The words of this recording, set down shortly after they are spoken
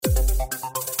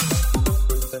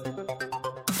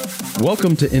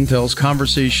Welcome to Intel's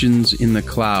Conversations in the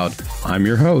Cloud. I'm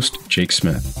your host, Jake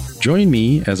Smith. Join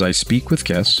me as I speak with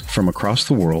guests from across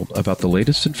the world about the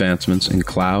latest advancements in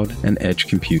cloud and edge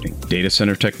computing, data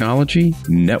center technology,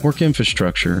 network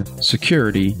infrastructure,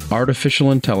 security,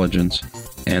 artificial intelligence,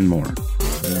 and more.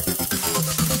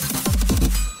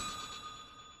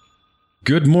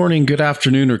 Good morning, good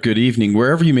afternoon, or good evening,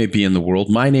 wherever you may be in the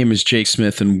world. My name is Jake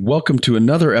Smith, and welcome to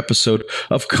another episode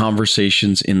of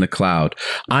Conversations in the Cloud.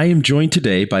 I am joined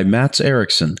today by Mats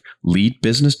Eriksson, Lead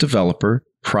Business Developer,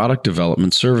 Product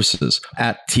Development Services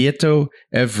at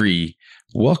Tietoevry.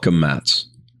 Welcome, Mats.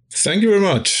 Thank you very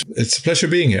much. It's a pleasure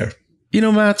being here. You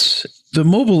know, Mats, the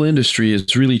mobile industry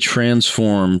has really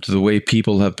transformed the way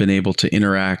people have been able to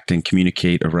interact and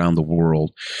communicate around the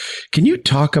world. Can you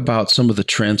talk about some of the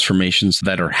transformations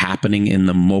that are happening in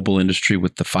the mobile industry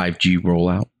with the 5G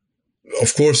rollout?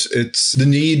 Of course, it's the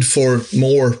need for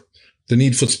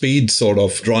speed sort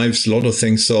of drives a lot of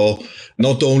things. So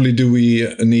not only do we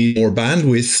need more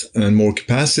bandwidth and more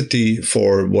capacity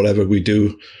for whatever we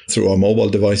do through our mobile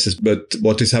devices, but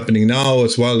what is happening now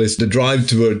as well is the drive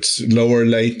towards lower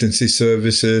latency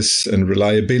services and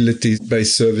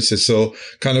reliability-based services. So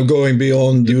kind of going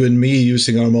beyond you and me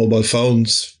using our mobile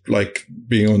phones, like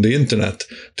being on the internet,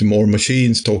 to more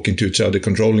machines talking to each other,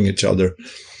 controlling each other.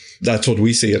 That's what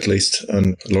we see, at least,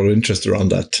 and a lot of interest around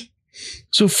that.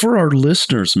 So for our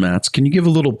listeners, Mats, can you give a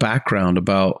little background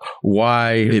about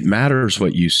why it matters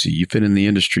what you see? You've been in the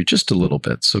industry just a little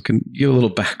bit. So can you give a little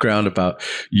background about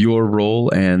your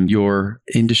role and your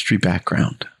industry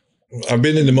background? I've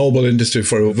been in the mobile industry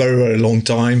for a very, very long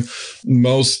time,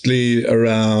 mostly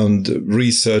around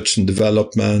research and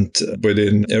development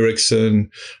within Ericsson.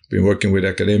 Been working with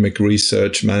academic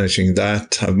research, managing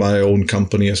that, have my own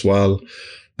company as well.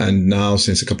 And now,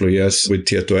 since a couple of years, with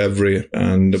Tietoevry.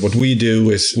 And what we do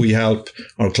is we help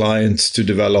our clients to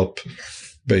develop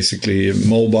basically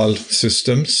mobile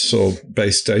systems, so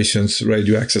base stations,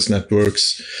 radio access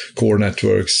networks, core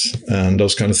networks, and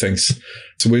those kind of things.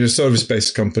 So we're a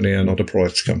service-based company and not a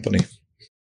products company.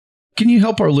 Can you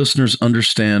help our listeners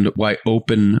understand why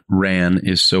Open RAN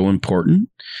is so important?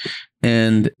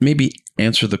 And maybe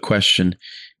answer the question,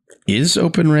 is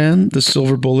Open RAN the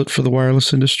silver bullet for the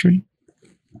wireless industry?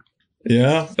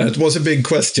 Yeah, that was a big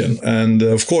question. And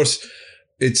of course,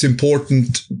 it's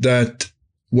important that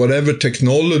whatever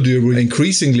technology we're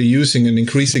increasingly using and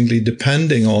increasingly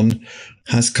depending on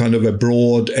has kind of a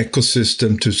broad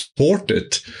ecosystem to support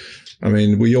it. I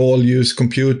mean, we all use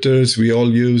computers, we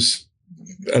all use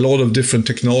a lot of different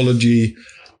technology,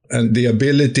 and the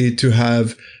ability to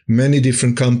have many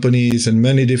different companies and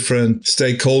many different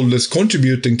stakeholders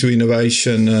contributing to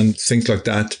innovation and things like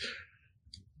that.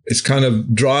 It kind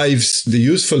of drives the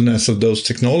usefulness of those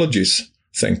technologies,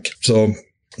 I think. So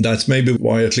that's maybe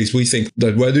why at least we think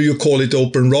that whether you call it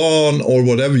Open RAN or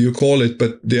whatever you call it,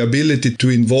 but the ability to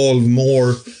involve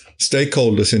more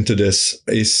stakeholders into this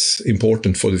is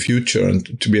important for the future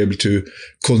and to be able to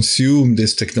consume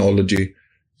this technology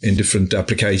in different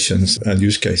applications and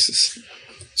use cases.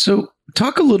 So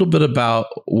talk a little bit about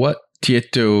what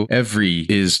Tietoevry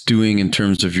is doing in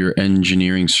terms of your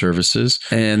engineering services,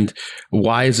 and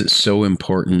why is it so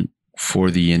important for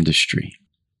the industry?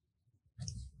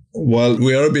 Well,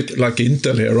 we are a bit like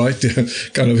Intel here, right?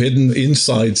 Kind of hidden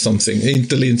inside something.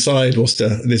 Intel Inside was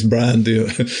this brand you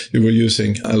were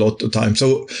using a lot of time.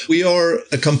 So we are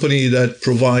a company that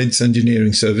provides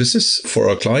engineering services for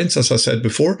our clients, as I said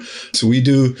before. So we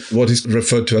do what is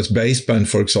referred to as baseband,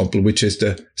 for example, which is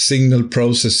the signal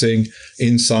processing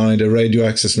inside a radio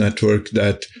access network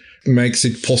that makes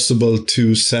it possible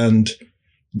to send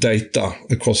data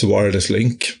across a wireless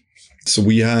link. So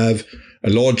we have a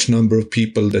large number of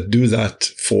people that do that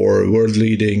for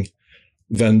world-leading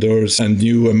vendors and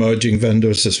new emerging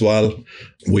vendors as well.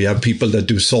 We have people that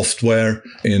do software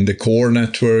in the core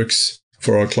networks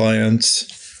for our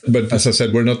clients. But as I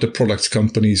said, we're not a products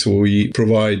company, so we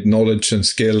provide knowledge and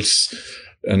skills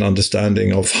and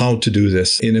understanding of how to do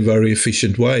this in a very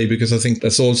efficient way, because I think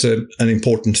that's also an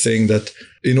important thing, that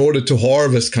in order to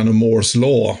harvest kind of Moore's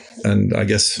law, and I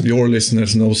guess your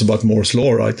listeners knows about Moore's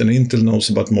law, right? And Intel knows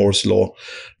about Moore's law.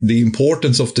 The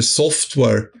importance of the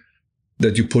software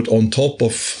that you put on top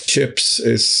of chips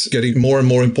is getting more and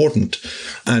more important,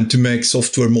 and to make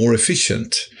software more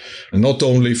efficient, and not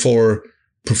only for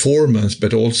performance,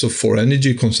 but also for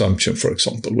energy consumption, for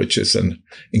example, which is an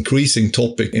increasing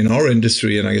topic in our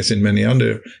industry and I guess in many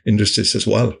other industries as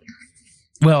well.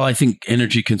 Well, I think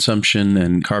energy consumption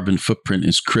and carbon footprint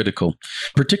is critical,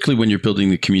 particularly when you're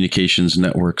building the communications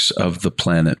networks of the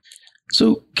planet.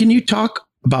 So can you talk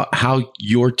about how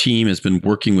your team has been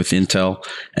working with Intel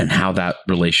and how that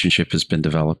relationship has been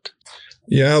developed?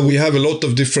 Yeah, we have a lot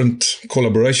of different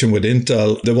collaboration with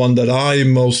Intel. The one that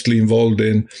I'm mostly involved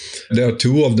in, there are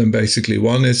two of them basically.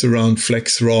 One is around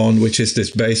FlexRAN, which is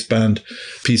this baseband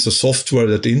piece of software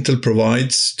that Intel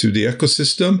provides to the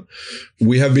ecosystem.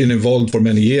 We have been involved for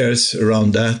many years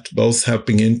around that, both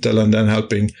helping Intel and then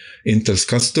helping Intel's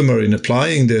customer in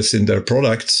applying this in their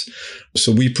products.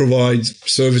 So we provide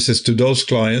services to those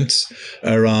clients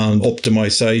around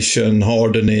optimization,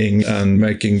 hardening, and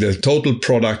making the total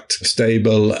product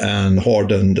stable and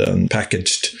hardened and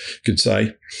packaged, you could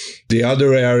say. The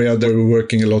other area that we're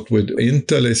working a lot with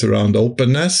Intel is around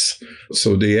openness.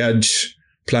 So the edge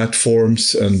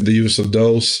platforms and the use of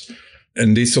those.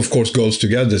 And this, of course, goes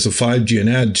together. So 5G and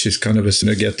edge is kind of a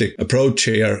synergetic approach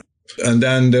here. And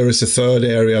then there is a third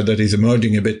area that is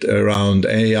emerging a bit around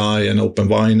AI and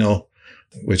OpenVINO,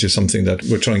 which is something that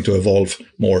we're trying to evolve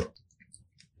more.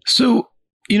 So,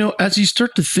 as you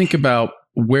start to think about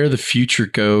where the future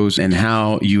goes and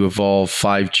how you evolve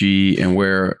 5G and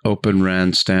where Open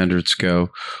RAN standards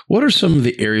go, what are some of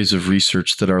the areas of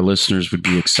research that our listeners would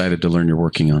be excited to learn you're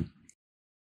working on?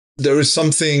 There is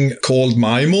something called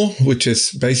MIMO, which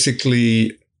is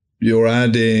basically you're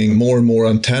adding more and more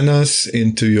antennas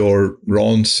into your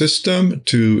RAN system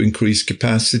to increase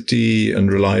capacity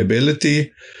and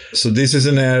reliability. So this is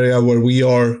an area where we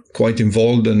are quite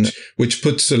involved and which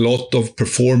puts a lot of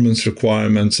performance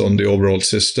requirements on the overall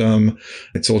system.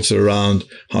 It's also around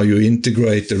how you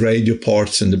integrate the radio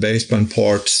parts and the baseband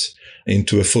parts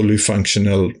into a fully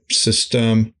functional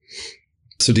system.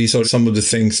 So these are some of the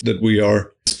things that we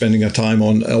are spending our time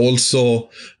on. Also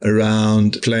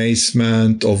around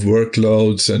placement of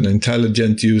workloads and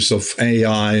intelligent use of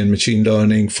AI and machine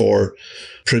learning for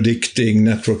predicting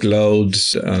network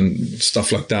loads and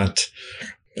stuff like that.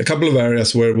 A couple of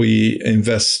areas where we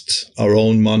invest our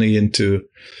own money into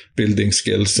building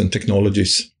skills and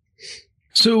technologies.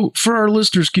 So for our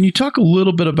listeners, can you talk a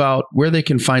little bit about where they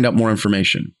can find out more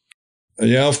information?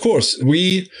 Yeah, of course.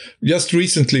 We just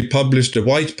recently published a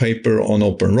white paper on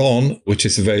Open RAN, which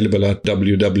is available at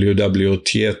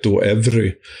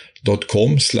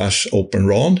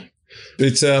www.tietoevry.com/OpenRAN.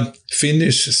 It's a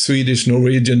Finnish, Swedish,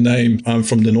 Norwegian name. I'm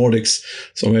from the Nordics,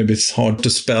 so maybe it's hard to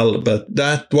spell, but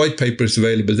that white paper is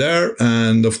available there.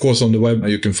 And of course, on the web,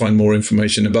 you can find more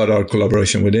information about our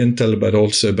collaboration with Intel, but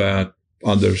also about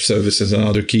other services and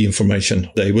other key information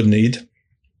they would need.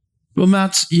 Well,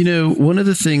 Mats, one of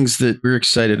the things that we're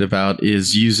excited about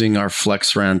is using our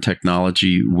FlexRAN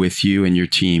technology with you and your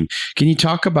team. Can you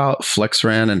talk about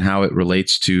FlexRAN and how it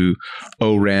relates to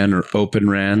ORAN or Open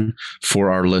RAN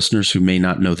for our listeners who may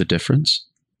not know the difference?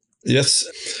 Yes.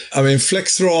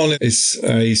 FlexRAN is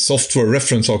a software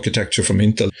reference architecture from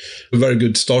Intel, a very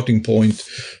good starting point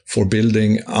for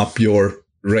building up your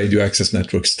radio access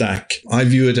network stack. I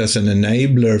view it as an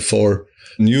enabler for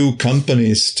new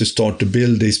companies to start to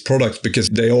build these products because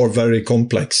they are very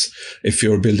complex if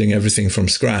you're building everything from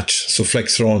scratch. So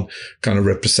FlexRAN kind of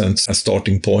represents a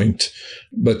starting point.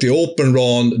 But the Open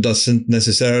RAN doesn't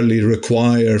necessarily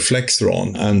require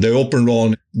FlexRAN. And the Open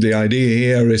RAN, the idea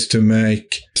here is to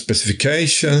make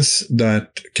specifications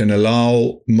that can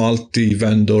allow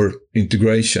multi-vendor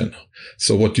integration.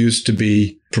 So what used to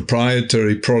be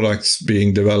proprietary products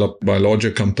being developed by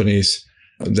larger companies,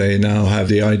 they now have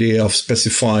the idea of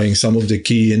specifying some of the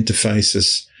key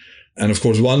interfaces. And of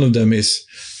course, one of them is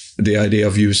the idea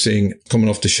of using common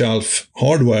off-the-shelf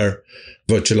hardware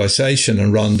virtualization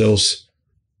and run those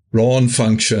RAN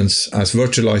functions as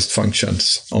virtualized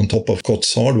functions on top of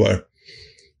COTS hardware.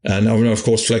 And of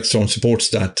course, FlexRAN supports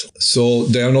that. So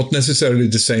they are not necessarily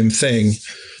the same thing,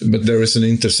 but there is an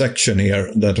intersection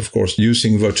here that, of course,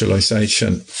 using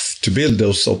virtualization to build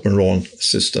those Open RAN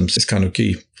systems is kind of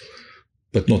key,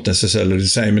 but not necessarily the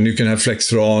same. And you can have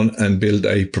FlexRAN and build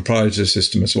a proprietary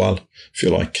system as well, if you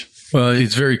like. Well,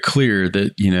 it's very clear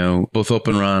that, both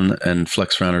Open RAN and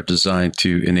FlexRAN are designed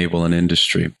to enable an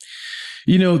industry.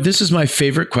 This is my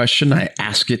favorite question. I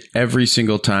ask it every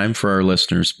single time for our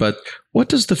listeners, but what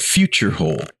does the future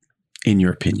hold, in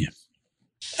your opinion?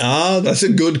 That's a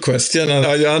good question. And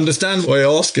I understand why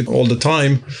I ask it all the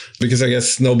time, because I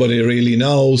guess nobody really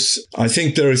knows. I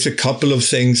think there is a couple of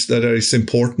things that is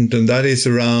important, and that is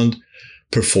around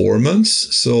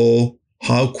performance. So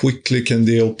how quickly can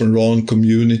the Open RAN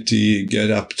community get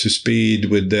up to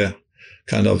speed with the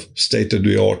kind of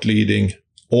state-of-the-art leading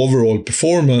overall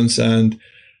performance and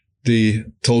the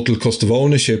total cost of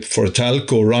ownership for a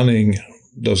telco running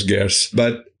those gears.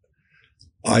 But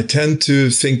I tend to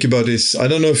think about this. I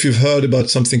don't know if you've heard about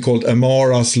something called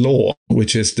Amara's Law,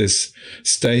 which is this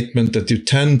statement that you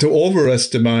tend to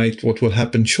overestimate what will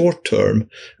happen short term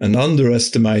and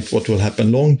underestimate what will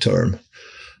happen long term.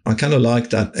 I kind of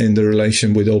like that in the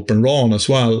relation with Open RAN as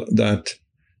well, that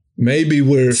maybe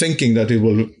we're thinking that it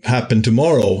will happen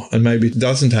tomorrow, and maybe it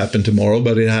doesn't happen tomorrow,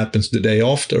 but it happens the day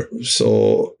after.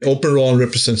 So Open RAN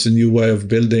represents a new way of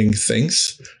building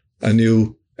things, a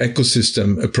new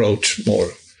ecosystem approach more.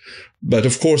 But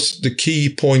of course, the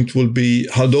key point will be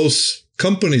how those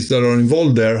companies that are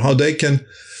involved there, how they can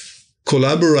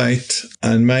collaborate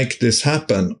and make this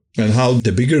happen, and how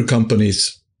the bigger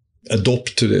companies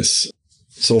adopt to this.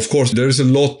 So of course, there is a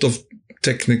lot of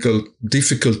technical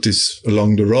difficulties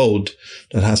along the road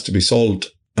that has to be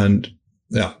solved. And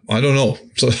yeah, I don't know.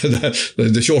 So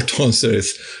the short answer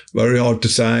is very hard to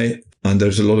say. And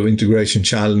there's a lot of integration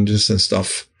challenges and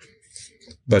stuff.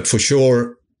 But for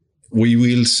sure, we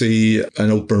will see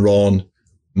an Open RAN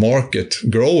market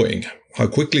growing. How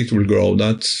quickly it will grow,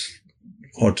 that's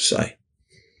hard to say.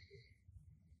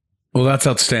 Well, that's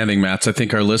outstanding, Mats. I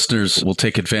think our listeners will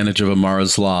take advantage of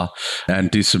Amara's Law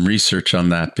and do some research on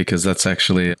that, because that's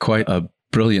actually quite a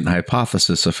brilliant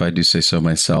hypothesis, if I do say so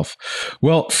myself.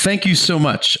 Well, thank you so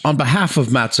much. On behalf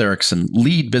of Mats Eriksson,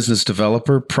 lead business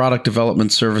developer, product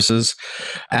development services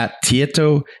at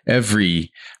Tietoevry,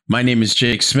 my name is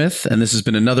Jake Smith, and this has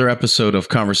been another episode of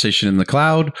Conversation in the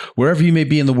Cloud. Wherever you may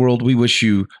be in the world, we wish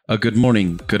you a good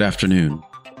morning, good afternoon,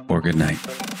 or good night.